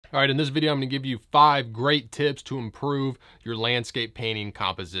All right, in this video, I'm gonna give you 5 great tips to improve your landscape painting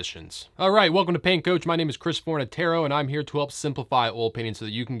compositions. All right, welcome to Paint Coach. My name is Chris Fornatero, and I'm here to help simplify oil painting so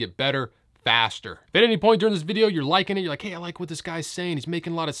that you can get better faster. If at any point during this video you're liking it, you're like, hey, I like what this guy's saying, he's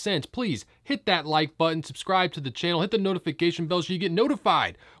making a lot of sense, please hit that like button, subscribe to the channel, hit the notification bell so you get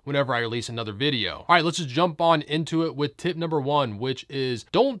notified whenever I release another video. All right, let's just jump on into it with tip number 1, which is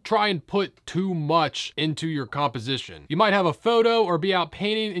don't try and put too much into your composition. You might have a photo or be out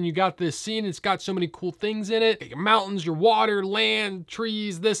painting and you got this scene, it's got so many cool things in it, your mountains, your water, land,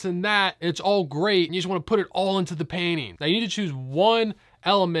 trees, this and that, and it's all great, and you just want to put it all into the painting. Now you need to choose one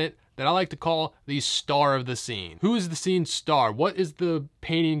element that I like to call the star of the scene. Who is the scene star? What is the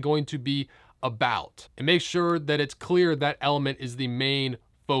painting going to be about? And make sure that it's clear that element is the main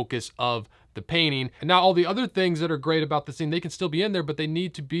focus of the painting. And now all the other things that are great about the scene, they can still be in there, but they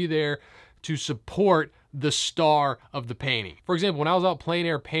need to be there to support the star of the painting. For example, when I was out plein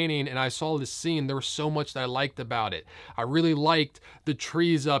air painting and I saw this scene, there was so much that I liked about it. I really liked the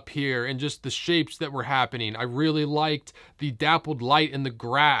trees up here and just the shapes that were happening. I really liked the dappled light in the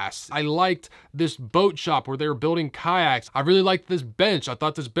grass. I liked this boat shop where they were building kayaks. I really liked this bench. I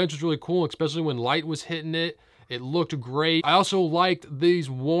thought this bench was really cool, especially when light was hitting it. It looked great. I also liked these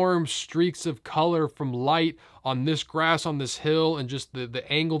warm streaks of color from light on this grass on this hill and just the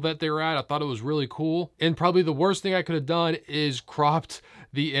angle that they were at. I thought it was really cool. And probably the worst thing I could have done is cropped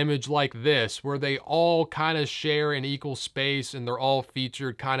the image like this, where they all kind of share an equal space and they're all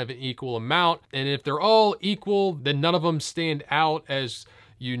featured kind of an equal amount. And if they're all equal, then none of them stand out as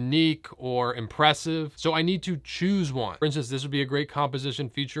unique or impressive. So I need to choose one. For instance, this would be a great composition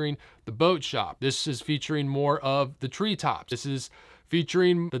featuring the boat shop. This is featuring more of the treetops. This is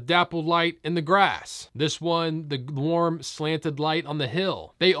featuring the dappled light in the grass. This one, the warm slanted light on the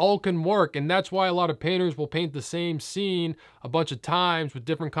hill. They all can work, and that's why a lot of painters will paint the same scene a bunch of times with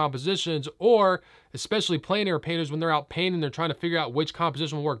different compositions, or especially plein air painters, when they're out painting, they're trying to figure out which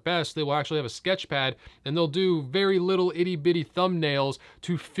composition will work best. They will actually have a sketch pad and they'll do very little itty bitty thumbnails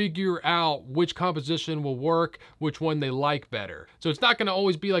to figure out which composition will work, which one they like better. So it's not gonna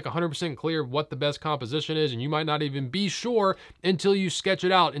always be like 100% clear what the best composition is, and you might not even be sure until you sketch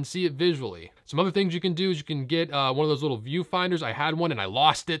it out and see it visually. Some other things you can do is you can get one of those little viewfinders. I had one and I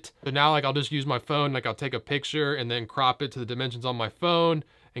lost it. So now like I'll just use my phone, like I'll take a picture and then crop it to the dimensions on my phone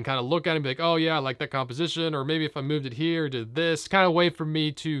and kind of look at it and be like, oh yeah, I like that composition, or maybe if I moved it here, did this, kind of way for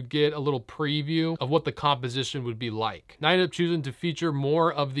me to get a little preview of what the composition would be like. And I ended up choosing to feature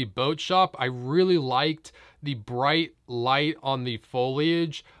more of the boat shop. I really liked the bright light on the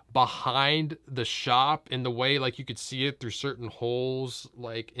foliage behind the shop in the way like you could see it through certain holes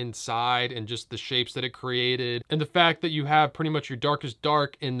like inside, and just the shapes that it created, and the fact that you have pretty much your darkest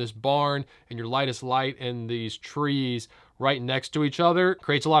dark in this barn and your lightest light in these trees right next to each other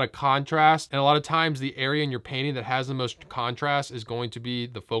creates a lot of contrast. And a lot of times the area in your painting that has the most contrast is going to be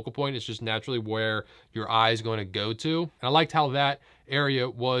the focal point. It's just naturally where your eye is going to go to. And I liked how that area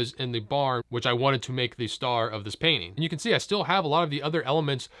was in the barn, which I wanted to make the star of this painting. And you can see I still have a lot of the other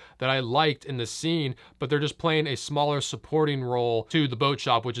elements that I liked in the scene, but they're just playing a smaller supporting role to the boat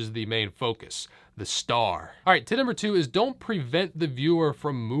shop, which is the main focus, the star. All right, tip number 2 is don't prevent the viewer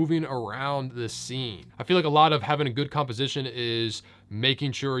from moving around the scene. I feel like a lot of having a good composition is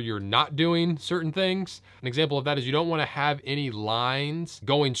making sure you're not doing certain things. An example of that is you don't want to have any lines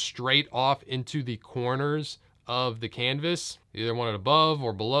going straight off into the corners of the canvas. You either want it above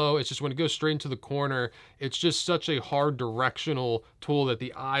or below. It's just when it goes straight into the corner, it's just such a hard directional tool that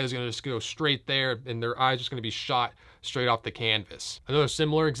the eye is gonna just go straight there and their eye is just gonna be shot straight off the canvas. Another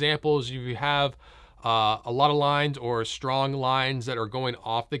similar example is you have a lot of lines or strong lines that are going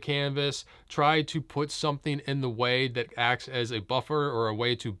off the canvas. Try to put something in the way that acts as a buffer or a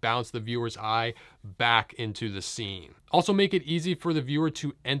way to bounce the viewer's eye back into the scene. Also make it easy for the viewer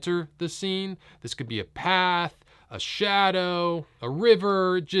to enter the scene. This could be a path, a shadow, a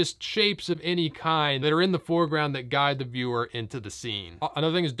river, just shapes of any kind that are in the foreground that guide the viewer into the scene.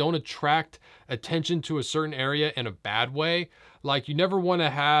 Another thing is don't attract attention to a certain area in a bad way. Like you never want to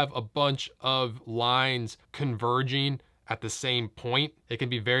have a bunch of lines converging at the same point. It can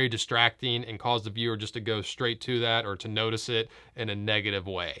be very distracting and cause the viewer just to go straight to that or to notice it in a negative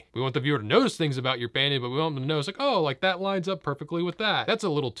way. We want the viewer to notice things about your painting, but we want them to notice like, oh, like that lines up perfectly with that. That's a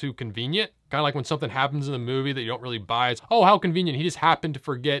little too convenient. Kind of like when something happens in the movie that you don't really buy. It's, oh, how convenient. He just happened to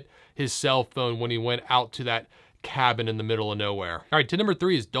forget his cell phone when he went out to that cabin in the middle of nowhere. All right, tip number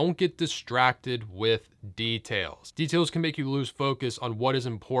 3 is don't get distracted with details. Details can make you lose focus on what is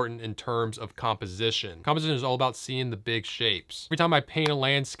important in terms of composition. Composition is all about seeing the big shapes. Every time I paint a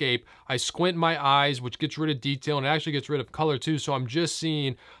landscape, I squint my eyes, which gets rid of detail and it actually gets rid of color too. So I'm just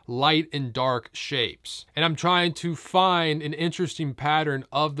seeing light and dark shapes. And I'm trying to find an interesting pattern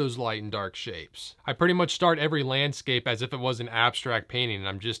of those light and dark shapes. I pretty much start every landscape as if it was an abstract painting and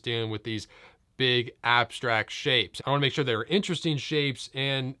I'm just dealing with these big abstract shapes. I want to make sure they're interesting shapes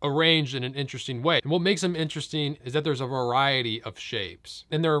and arranged in an interesting way. And what makes them interesting is that there's a variety of shapes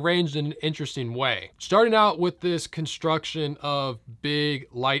and they're arranged in an interesting way. Starting out with this construction of big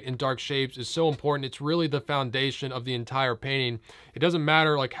light and dark shapes is so important. It's really the foundation of the entire painting. It doesn't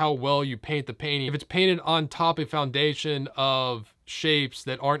matter like how well you paint the painting. If it's painted on top of a foundation of shapes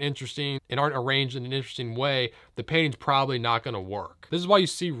that aren't interesting and aren't arranged in an interesting way, the painting's probably not going to work. This is why you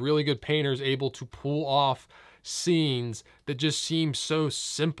see really good painters able to pull off scenes that just seem so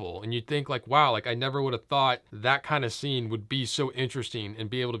simple and you think like, wow, like I never would have thought that kind of scene would be so interesting and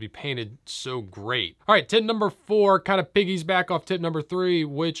be able to be painted so great. All right, tip number 4 kind of piggies back off tip number 3,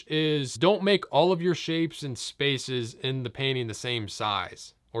 which is don't make all of your shapes and spaces in the painting the same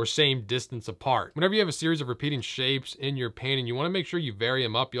size or same distance apart. Whenever you have a series of repeating shapes in your painting, you want to make sure you vary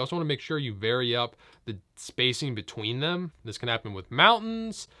them up. You also want to make sure you vary up the spacing between them. This can happen with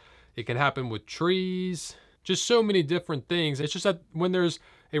mountains. It can happen with trees. Just so many different things. It's just that when there's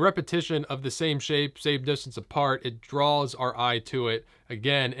a repetition of the same shape, same distance apart, it draws our eye to it,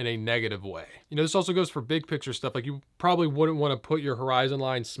 again, in a negative way. You know, this also goes for big picture stuff. Like you probably wouldn't want to put your horizon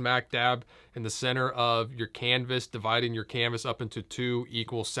line smack dab in the center of your canvas, dividing your canvas up into 2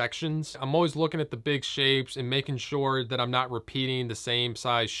 equal sections. I'm always looking at the big shapes and making sure that I'm not repeating the same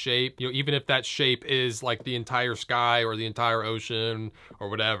size shape, you know, even if that shape is like the entire sky or the entire ocean or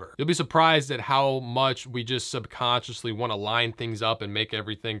whatever. You'll be surprised at how much we just subconsciously want to line things up and make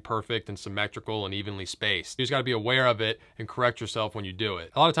everything perfect and symmetrical and evenly spaced. You just got to be aware of it and correct yourself when you do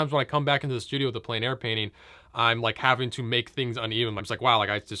it. A lot of times when I come back into the studio with a plein air painting, I'm like having to make things uneven. I'm just like, wow, like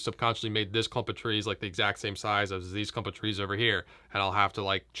I just subconsciously made this clump of trees like the exact same size as these clump of trees over here, and I'll have to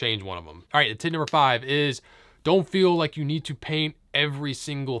like change one of them. All right, tip number 5 is don't feel like you need to paint every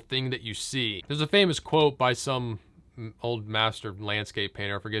single thing that you see. There's a famous quote by some old master landscape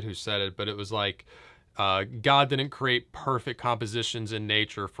painter, I forget who said it, but it was like, God didn't create perfect compositions in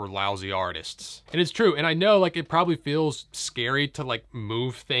nature for lousy artists. And it's true. And I know like it probably feels scary to like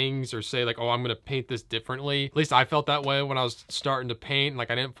move things or say like, oh, I'm going to paint this differently. At least I felt that way when I was starting to paint. Like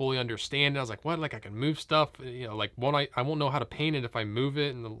I didn't fully understand it. I was like, what? Like I can move stuff, you know, like I won't know how to paint it if I move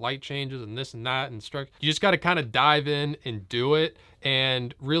it and the light changes and this and that and structure. You just got to kind of dive in and do it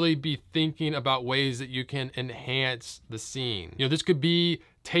and really be thinking about ways that you can enhance the scene. You know, this could be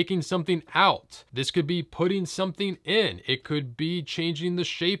taking something out. This could be putting something in. It could be changing the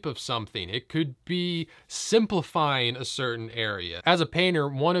shape of something. It could be simplifying a certain area. As a painter,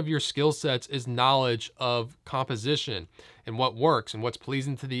 one of your skill sets is knowledge of composition and what works and what's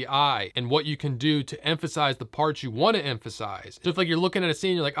pleasing to the eye and what you can do to emphasize the parts you want to emphasize. So if like you're looking at a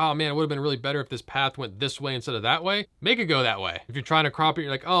scene, you're like, oh man, it would have been really better if this path went this way instead of that way, make it go that way. If you're trying to crop it, you're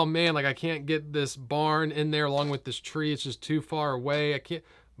like, oh man, like I can't get this barn in there along with this tree. It's just too far away. I can't.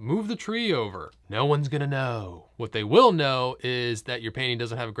 Move the tree over. No one's gonna know. What they will know is that your painting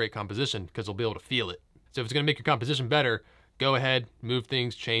doesn't have a great composition because they'll be able to feel it. So if it's gonna make your composition better, go ahead, move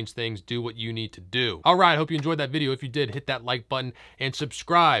things, change things, do what you need to do. All right, I hope you enjoyed that video. If you did, hit that like button and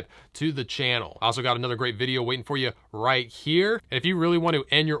subscribe to the channel. I also got another great video waiting for you right here. And if you really want to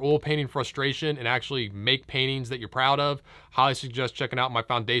end your oil painting frustration and actually make paintings that you're proud of, highly suggest checking out my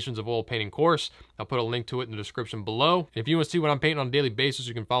Foundations of Oil Painting course. I'll put a link to it in the description below. And if you want to see what I'm painting on a daily basis,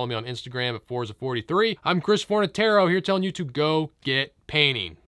 you can follow me on Instagram at Forza43. I'm Chris Fornatero here telling you to go get painting.